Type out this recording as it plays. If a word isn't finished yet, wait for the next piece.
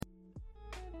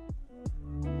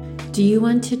Do you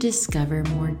want to discover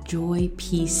more joy,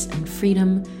 peace, and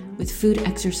freedom with food,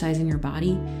 exercise, in your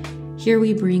body? Here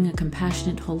we bring a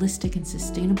compassionate, holistic, and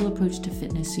sustainable approach to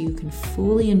fitness so you can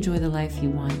fully enjoy the life you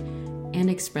want and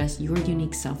express your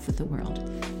unique self with the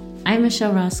world. I'm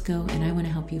Michelle Roscoe, and I want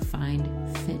to help you find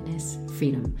fitness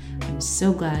freedom. I'm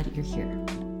so glad you're here.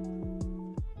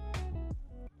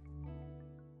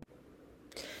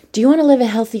 Do you want to live a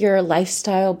healthier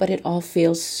lifestyle, but it all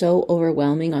feels so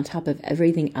overwhelming on top of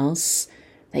everything else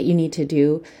that you need to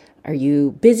do? Are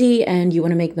you busy and you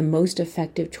want to make the most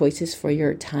effective choices for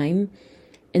your time?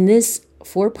 In this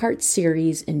 4-part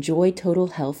series, Enjoy Total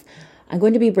Health, I'm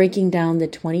going to be breaking down the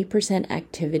 20%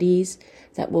 activities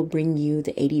that will bring you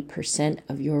the 80%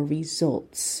 of your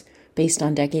results based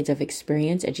on decades of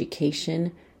experience,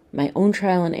 education, my own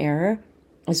trial and error,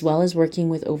 as well as working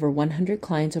with over 100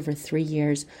 clients over 3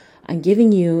 years. I'm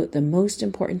giving you the most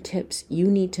important tips you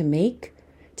need to make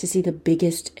to see the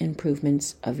biggest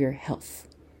improvements of your health.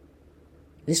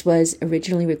 This was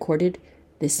originally recorded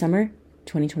this summer,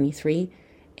 2023,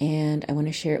 and I want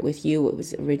to share it with you. It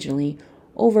was originally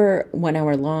over 1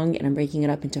 hour long, and I'm breaking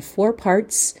it up into 4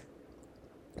 parts: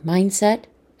 mindset,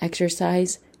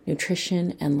 exercise,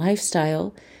 nutrition, and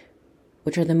lifestyle,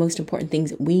 which are the most important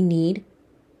things we need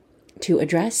to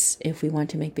address if we want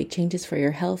to make big changes for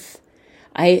your health.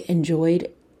 I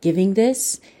enjoyed giving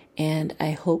this, and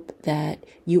I hope that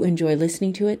you enjoy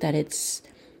listening to it, that it's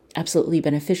absolutely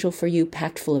beneficial for you,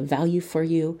 packed full of value for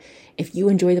you. If you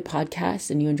enjoy the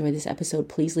podcast and you enjoy this episode,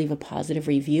 please leave a positive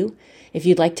review. If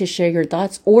you'd like to share your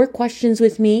thoughts or questions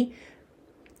with me,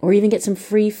 or even get some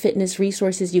free fitness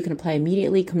resources you can apply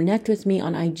immediately, connect with me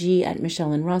on IG at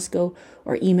Michelle and Roscoe,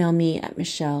 or email me at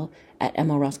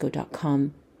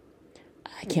michelle@mlroscoe.com.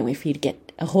 I can't wait for you to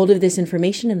get a hold of this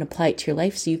information and apply it to your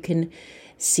life so you can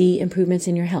see improvements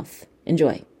in your health.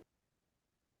 Enjoy.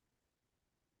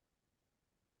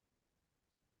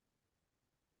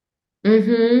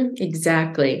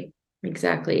 Exactly.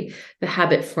 The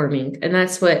habit forming. And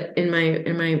that's what in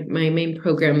my main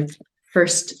program,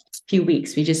 first few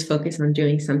weeks, we just focus on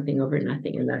doing something over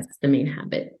nothing. And that's the main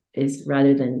habit, is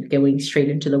rather than going straight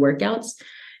into the workouts,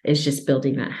 is just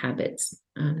building that habit.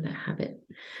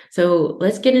 So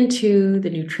let's get into the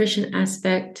nutrition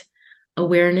aspect.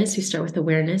 Awareness. We start with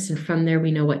awareness, and from there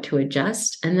we know what to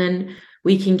adjust, and then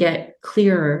we can get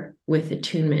clearer with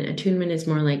attunement. Attunement is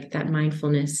more like that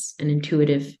mindfulness and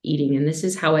intuitive eating, and this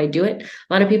is how I do it.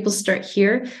 A lot of people start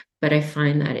here, but I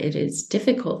find that it is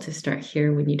difficult to start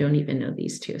here when you don't even know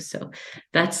these two. So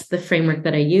that's the framework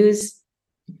that I use.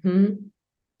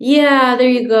 Yeah, there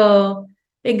you go.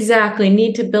 Exactly.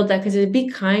 Need to build that, because it'd be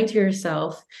kind to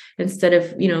yourself instead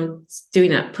of, doing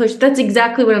that push. That's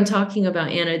exactly what I'm talking about,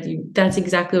 Anna. That's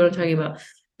exactly what I'm talking about.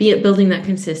 Be it building that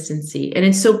consistency. And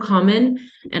it's so common,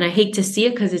 and I hate to see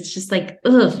it because it's just like,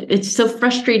 it's so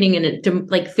frustrating, and it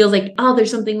feels like, there's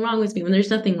something wrong with me, when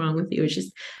there's nothing wrong with you. It's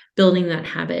just building that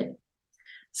habit.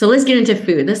 So let's get into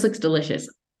food. This looks delicious.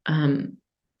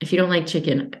 If you don't like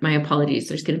chicken, my apologies.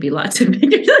 There's going to be lots of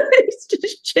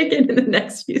chicken in the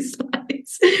next few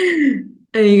slides.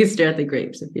 And you can stare at the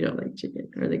grapes if you don't like chicken,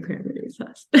 or the cranberry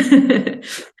sauce.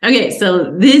 Okay,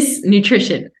 so this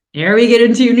nutrition. Here we get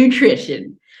into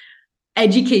nutrition.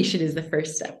 Education is the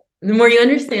first step. The more you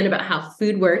understand about how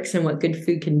food works and what good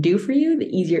food can do for you,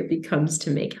 the easier it becomes to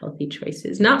make healthy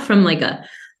choices. Not from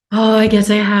I guess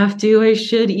I have to, I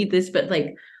should eat this, but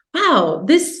wow,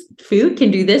 this food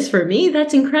can do this for me.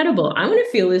 That's incredible. I want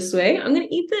to feel this way. I'm going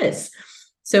to eat this.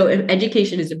 So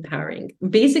education is empowering.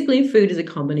 Basically, food is a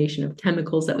combination of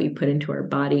chemicals that we put into our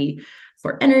body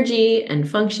for energy and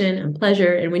function and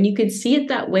pleasure. And when you can see it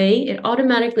that way, it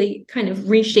automatically kind of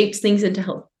reshapes things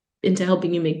into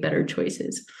helping you make better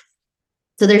choices.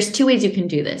 So there's 2 ways you can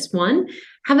do this. One,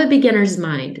 have a beginner's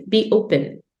mind. Be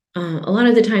open. A lot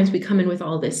of the times we come in with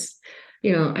all this,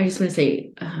 I just want to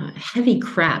say heavy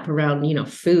crap around,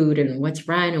 food and what's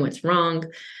right and what's wrong.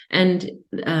 And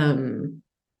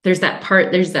there's that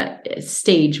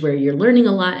stage where you're learning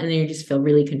a lot, and then you just feel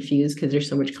really confused because there's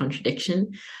so much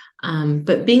contradiction.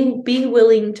 But being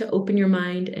willing to open your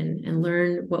mind and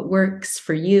learn what works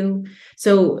for you.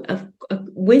 So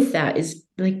with that is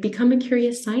become a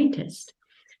curious scientist.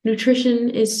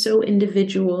 Nutrition is so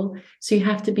individual, so you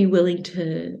have to be willing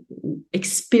to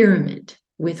experiment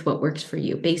with what works for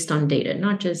you based on data,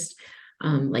 not just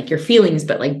your feelings,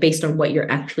 but based on what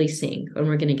you're actually seeing. And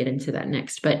we're going to get into that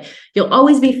next, but you'll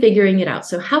always be figuring it out.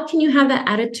 So how can you have that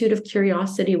attitude of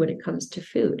curiosity when it comes to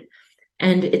food?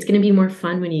 And it's going to be more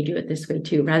fun when you do it this way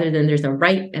too, rather than there's a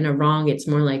right and a wrong. It's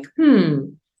more like,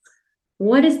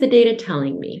 what is the data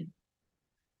telling me?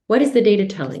 What is the data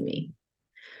telling me?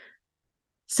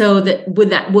 So that with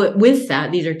that,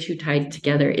 these are two tied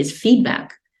together, is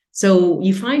feedback. So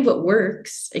you find what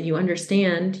works and you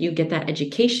understand, you get that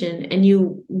education and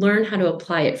you learn how to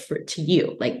apply it to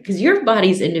you. Like, because your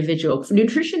body's individual.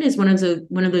 Nutrition is one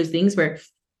of those things where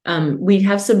we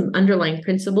have some underlying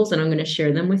principles, and I'm going to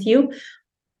share them with you.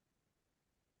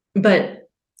 But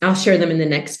I'll share them in the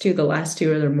next two. The last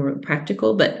two are more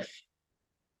practical, but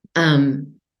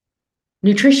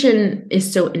nutrition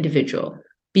is so individual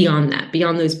beyond that,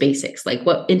 beyond those basics. Like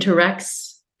what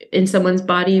interacts in someone's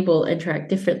body will interact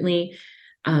differently.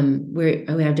 We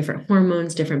have different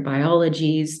hormones, different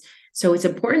biologies. So it's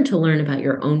important to learn about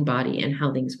your own body and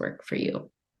how things work for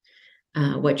you.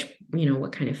 What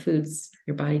kind of foods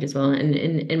your body does well. And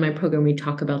in my program, we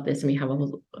talk about this, and we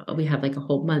have like a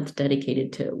whole month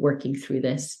dedicated to working through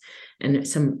this and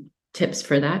some tips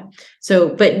for that.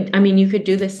 So, but I mean, you could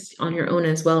do this on your own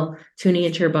as well, tuning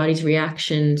into your body's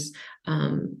reactions.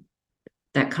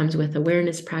 That comes with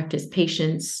awareness, practice,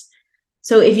 patience.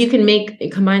 So if you can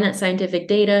combine that scientific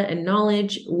data and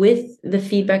knowledge with the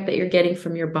feedback that you're getting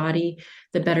from your body,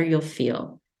 the better you'll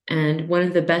feel. And one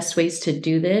of the best ways to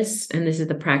do this, and this is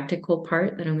the practical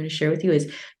part that I'm going to share with you, is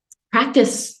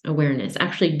practice awareness.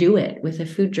 Actually do it with a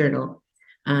food journal.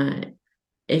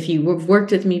 If you've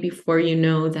worked with me before, you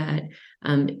know that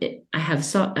I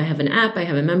have an app, I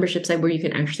have a membership site where you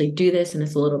can actually do this, and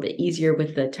it's a little bit easier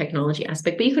with the technology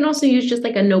aspect. But you can also use just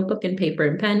like a notebook and paper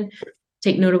and pen.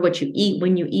 Take note of what you eat,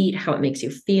 when you eat, how it makes you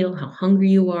feel, how hungry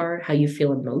you are, how you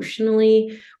feel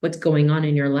emotionally, what's going on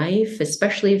in your life,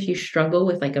 especially if you struggle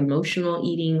with like emotional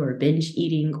eating or binge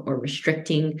eating or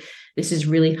restricting. This is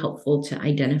really helpful to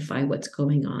identify what's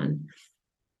going on.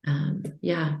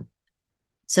 Yeah.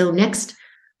 So next,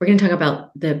 we're going to talk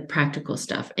about the practical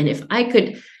stuff. And if I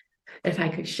could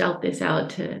shout this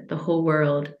out to the whole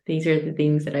world, these are the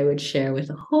things that I would share with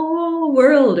the whole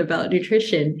world about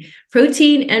nutrition: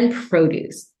 protein and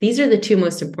produce. These are the two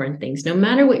most important things, no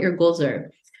matter what your goals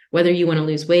are, whether you want to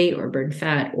lose weight or burn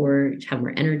fat or have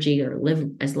more energy or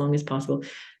live as long as possible.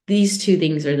 These two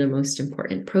things are the most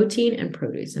important: protein and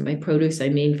produce. And by produce, I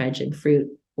mean veg and fruit,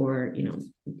 or,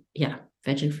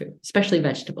 veg and fruit, especially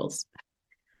vegetables.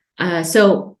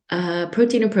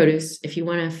 Protein and produce, if you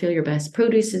want to feel your best,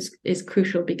 produce is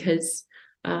crucial because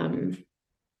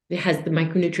it has the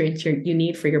micronutrients you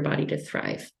need for your body to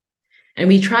thrive.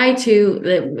 And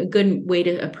a good way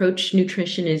to approach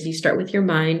nutrition is you start with your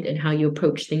mind and how you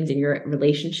approach things in your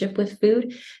relationship with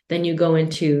food. Then you go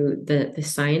into the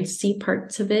science-y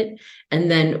parts of it. And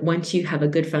then once you have a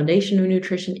good foundation of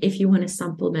nutrition, if you want to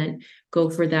supplement, go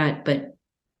for that. But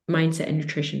mindset and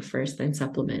nutrition first, then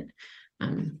supplement.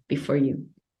 Before you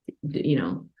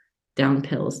down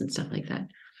pills and stuff like that.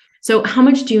 So how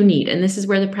much do you need? And this is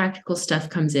where the practical stuff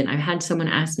comes in. I've had someone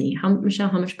ask me, Michelle,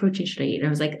 how much protein should I eat? And I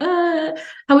was like,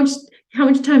 how much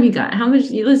time you got?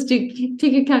 Take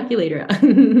your calculator out.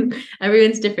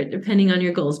 Everyone's different depending on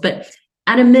your goals. But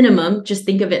at a minimum, just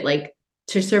think of it like,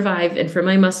 to survive and for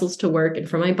my muscles to work and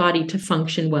for my body to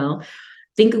function well,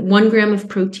 think 1 gram of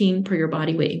protein per your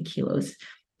body weight in kilos.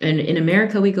 And in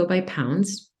America, we go by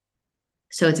pounds.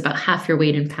 So it's about half your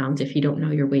weight in pounds if you don't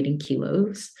know your weight in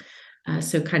kilos.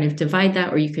 So kind of divide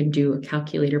that, or you can do a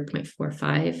calculator,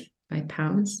 0.45 by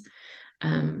pounds.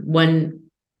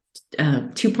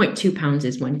 2.2 pounds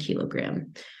is 1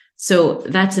 kilogram. So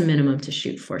that's a minimum to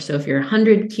shoot for. So if you're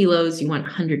 100 kilos, you want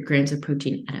 100 grams of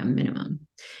protein at a minimum.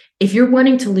 If you're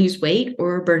wanting to lose weight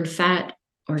or burn fat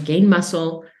or gain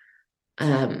muscle,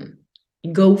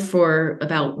 go for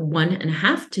about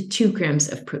 1.5 to 2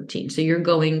 grams of protein. So you're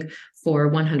going for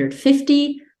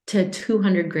 150 to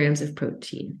 200 grams of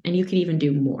protein. And you can even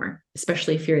do more,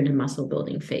 especially if you're in a muscle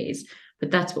building phase. But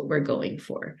that's what we're going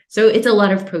for. So it's a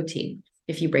lot of protein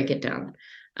if you break it down.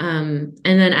 And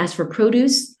then as for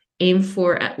produce, aim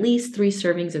for at least 3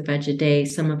 servings of veg a day.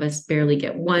 Some of us barely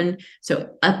get 1.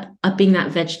 So upping that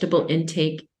vegetable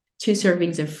intake, 2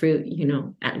 servings of fruit,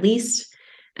 at least,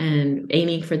 and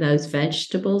aiming for those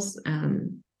vegetables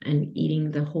and eating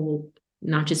the whole,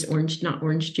 not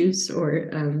orange juice or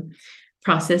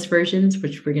processed versions,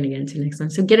 which we're going to get into next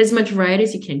one. So get as much variety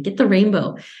as you can. Get the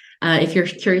rainbow. If you're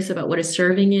curious about what a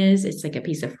serving is, it's like a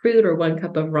piece of fruit or 1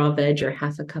 cup of raw veg or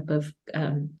half a cup of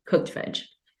cooked veg.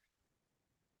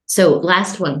 So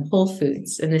last one, whole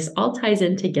foods. And this all ties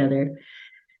in together.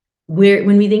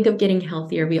 When we think of getting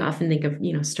healthier, we often think of,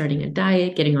 starting a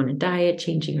diet, getting on a diet,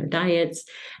 changing our diets.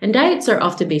 And diets are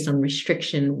often based on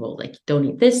restriction. Well, like, don't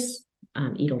eat this,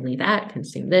 eat only that,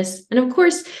 consume this. And of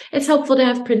course, it's helpful to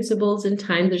have principles and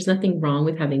time. There's nothing wrong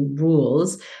with having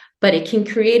rules, but it can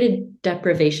create a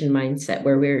deprivation mindset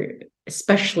where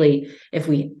especially if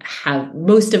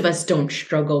most of us don't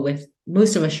struggle with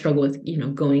most of us struggle with,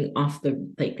 going off the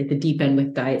deep end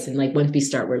with diets. And like, once we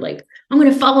start, we're like, I'm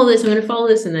going to follow this.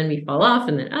 And then we fall off,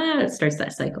 and then, it starts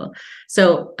that cycle.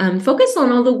 So, focus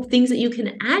on all the things that you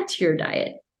can add to your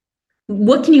diet.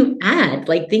 What can you add?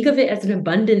 Like, think of it as an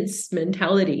abundance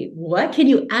mentality. What can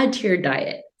you add to your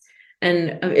diet?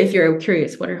 And if you're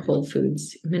curious, what are whole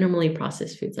foods? Minimally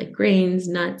processed foods like grains,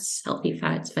 nuts, healthy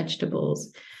fats,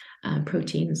 vegetables,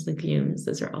 proteins, legumes.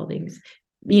 Those are all things,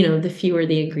 the fewer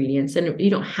the ingredients. And you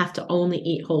don't have to only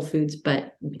eat whole foods,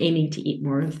 but aiming to eat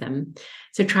more of them.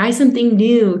 So try something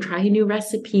new, try a new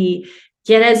recipe.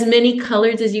 Get as many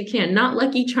colors as you can, not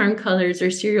Lucky Charm colors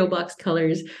or cereal box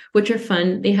colors, which are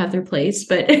fun. They have their place,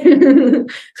 but the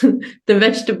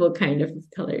vegetable kind of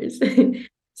colors.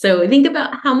 So think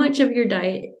about how much of your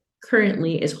diet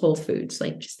currently is whole foods.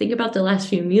 Like, just think about the last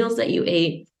few meals that you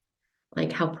ate.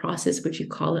 Like, how processed would you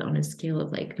call it on a scale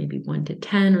of like maybe 1 to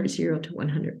 10 or 0 to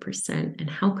 100%? And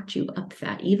how could you up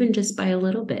that even just by a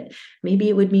little bit? Maybe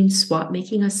it would mean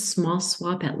making a small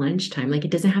swap at lunchtime. Like,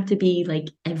 it doesn't have to be like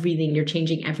everything, you're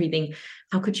changing everything.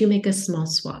 How could you make a small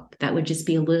swap that would just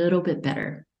be a little bit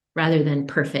better rather than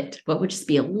perfect? What would just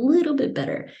be a little bit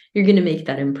better? You're going to make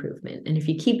that improvement. And if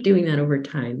you keep doing that over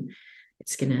time,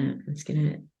 it's going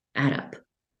to add up.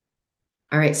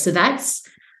 All right. So that's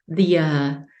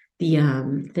the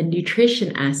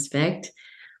nutrition aspect.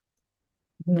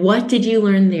 What did you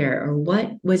learn there, or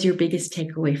what was your biggest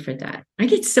takeaway for that? I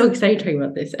get so excited talking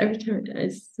about this every time.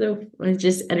 It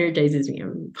just energizes me.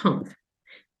 I'm pumped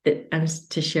that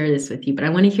to share this with you. But I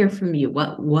want to hear from you.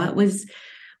 What was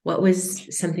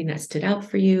something that stood out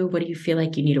for you? What do you feel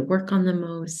like you need to work on the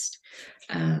most?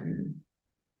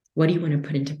 What do you want to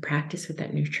put into practice with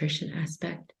that nutrition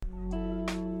aspect?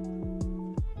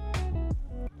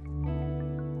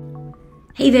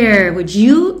 Hey there, would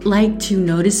you like to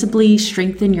noticeably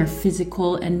strengthen your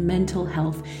physical and mental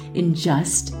health in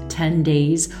just 10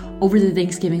 days over the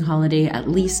Thanksgiving holiday, at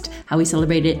least how we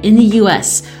celebrate it in the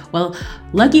US? Well,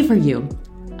 lucky for you,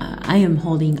 I am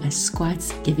holding a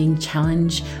squats giving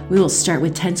challenge. We will start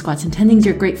with 10 squats and 10 things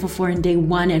you're grateful for in day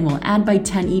 1, and we'll add by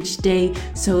 10 each day,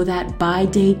 so that by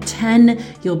day 10,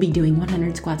 you'll be doing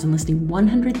 100 squats and listing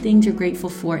 100 things you're grateful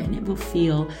for, and it will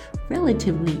feel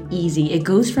relatively easy. It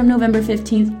goes from November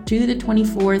 15th to the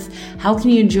 24th. How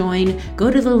can you join? Go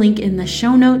to the link in the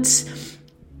show notes.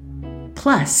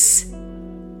 Plus,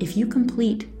 if you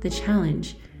complete the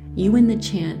challenge, you win the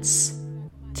chance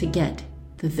to get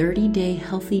the 30-day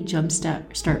Healthy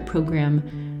Jumpstart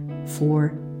program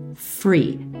for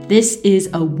free. This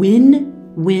is a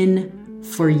win-win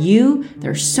for you. There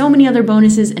are so many other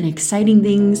bonuses and exciting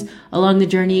things along the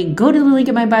journey. Go to the link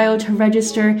in my bio to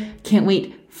register. Can't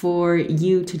wait for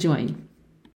you to join.